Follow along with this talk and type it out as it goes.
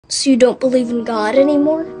So you don't believe in God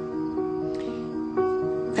anymore?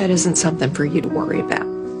 That isn't something for you to worry about.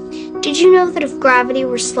 Did you know that if gravity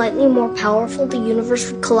were slightly more powerful, the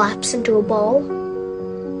universe would collapse into a ball?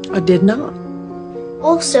 I did not.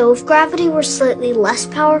 Also, if gravity were slightly less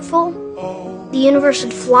powerful, the universe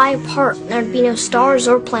would fly apart and there'd be no stars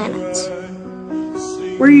or planets.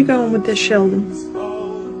 Where are you going with this, Sheldon?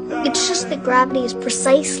 It's just that gravity is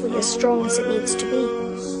precisely as strong as it needs to be.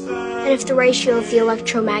 And if the ratio of the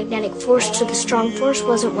electromagnetic force to the strong force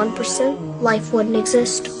wasn't 1%, life wouldn't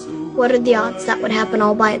exist. What are the odds that would happen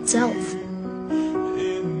all by itself?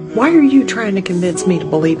 Why are you trying to convince me to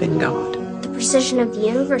believe in God? The precision of the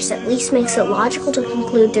universe at least makes it logical to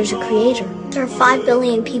conclude there's a creator. There are 5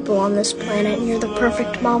 billion people on this planet, and you're the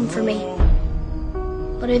perfect mom for me.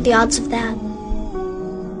 What are the odds of that?